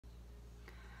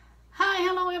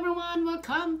Hello everyone,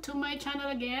 welcome to my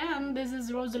channel again. This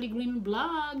is Rosalie Green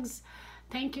Vlogs.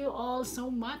 Thank you all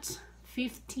so much.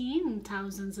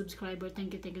 15,000 subscriber.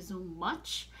 Thank you so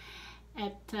much.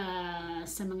 At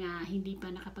sa mga hindi pa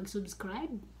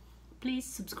nakapag-subscribe, please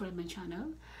subscribe my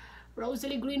channel,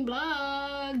 Rosalie Green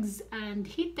Vlogs, and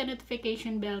hit the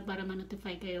notification bell para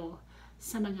ma-notify kayo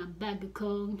sa mga bago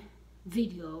kong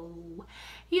video.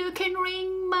 You can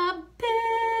ring my bell,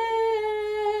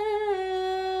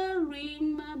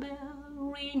 ring my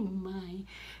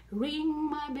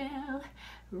bell,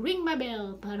 ring my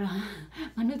bell para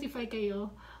ma-notify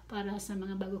kayo para sa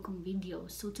mga bago kong video.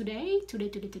 So today,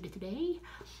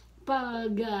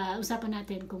 usapan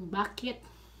natin kung bakit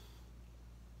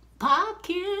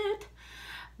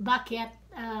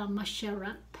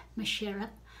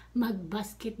masarap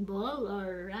mag-basketball.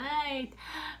 Alright,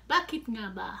 bakit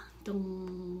nga ba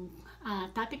itong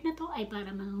topic na to ay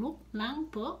para mangup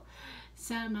lang po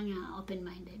sa mga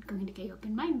open-minded. Kung hindi kayo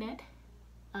open-minded,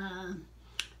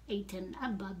 18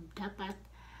 above dapat.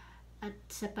 At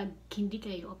sa pag hindi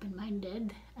kayo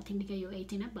open-minded at hindi kayo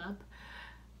 18 above,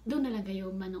 doon na lang kayo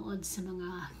manood sa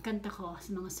mga kanta ko,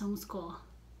 sa mga songs ko.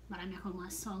 Marami akong mga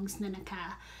songs na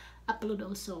naka-upload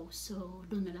also. So,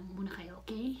 doon na lang muna kayo,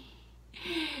 okay?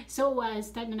 So,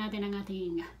 start na natin ang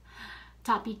ating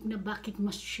topic na bakit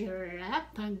masarap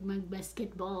pag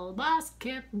mag-basketball.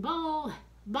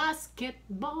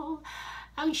 Basketball.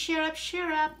 Ang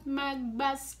sarap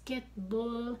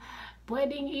mag-basketball.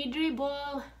 Pwedeng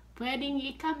i-dribble, pwedeng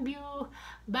i-cambio.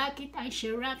 Bakit ang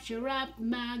sarap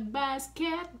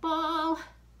mag-basketball?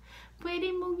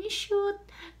 Pwede mong i-shoot,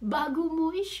 bago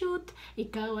mo i-shoot,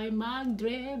 ikaw ay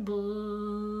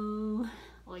mag-dribble.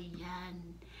 O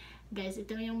yan. Guys,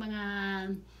 ito yung mga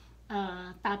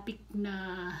topic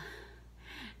na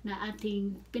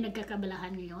ating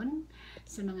pinagkakabalahan ngayon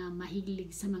sa mga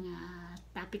mahilig sa mga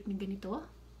topic na ganito.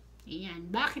 Ayan.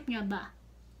 Bakit nga ba?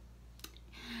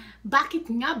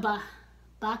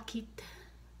 Bakit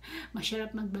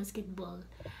masarap mag-basketball?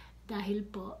 Dahil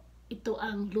po, ito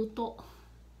ang luto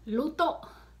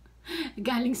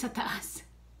galing sa taas.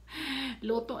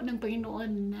 Luto ng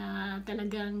Panginoon na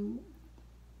talagang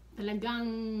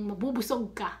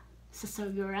mabubusog ka sa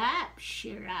sarap.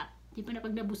 Di ba na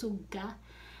pag nabusog ka,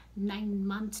 9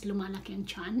 months lumalaki ang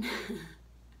tiyan.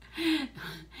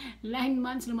 9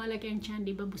 months lumalaki ang tiyan,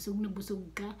 di ba? Busog na busog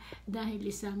ka dahil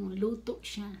isang luto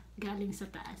siya galing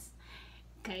sa taas.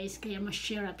 Guys, kaya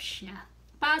masarap siya.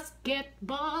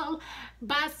 Basketball.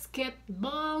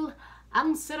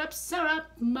 Ang sarap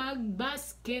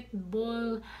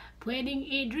mag-basketball. Pwedeng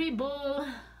i-dribble,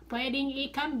 pwedeng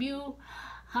i-cambio,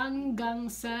 hanggang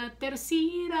sa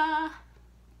tersira.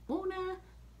 Una,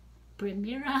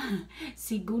 primera,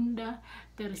 segunda,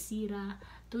 tersira.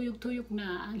 Tuyok-tuyok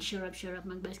na ang sarap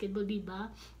mag-basketball,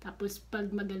 diba? Tapos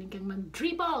pag magaling kang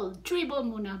mag-dribble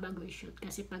muna bago i-shoot.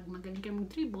 Kasi pag magaling kang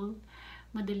mag-dribble,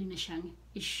 madali na siyang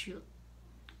i-shoot.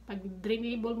 Pag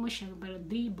dribble mo siya, para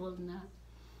dribble na,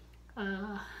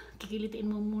 kikilitiin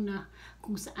mo muna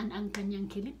kung saan ang kanyang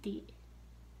kiliti,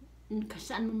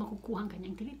 saan mo makukuha ang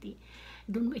kanyang kiliti,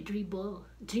 doon mo i-dribble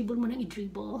mo nang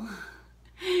i-dribble.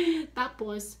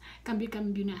 Tapos cambio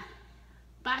na.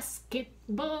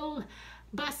 Basketball,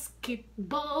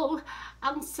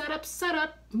 ang sarap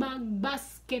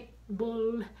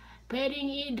mag-basketball. Pwedeng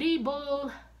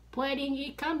i-dribble, pwedeng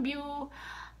i-cambio,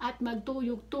 at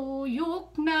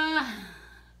magtuyok-tuyok na.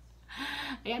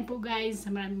 Ayan po guys,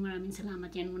 maraming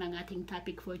salamat. Yan muna ang ating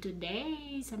topic for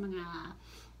today. Sa mga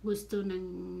gusto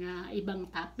ng ibang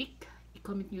topic,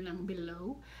 i-comment nyo lang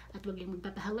below. At huwag yung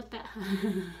magpapahalata.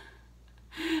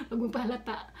 Huwag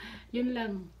magpahalata. Yun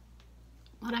lang.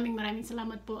 Maraming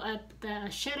salamat po. At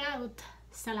shout out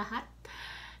sa lahat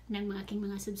ng aking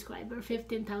mga subscriber.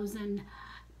 15,100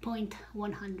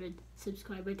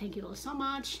 subscriber. Thank you all so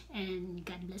much. And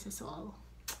God bless us all.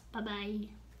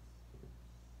 Bye-bye.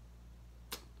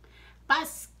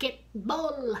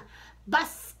 Basketball.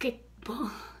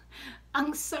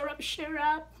 Ang sarap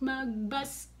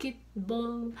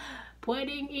mag-basketball.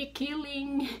 Pwedeng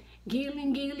i-giling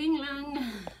lang.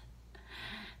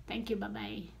 Thank you,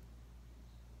 bye-bye.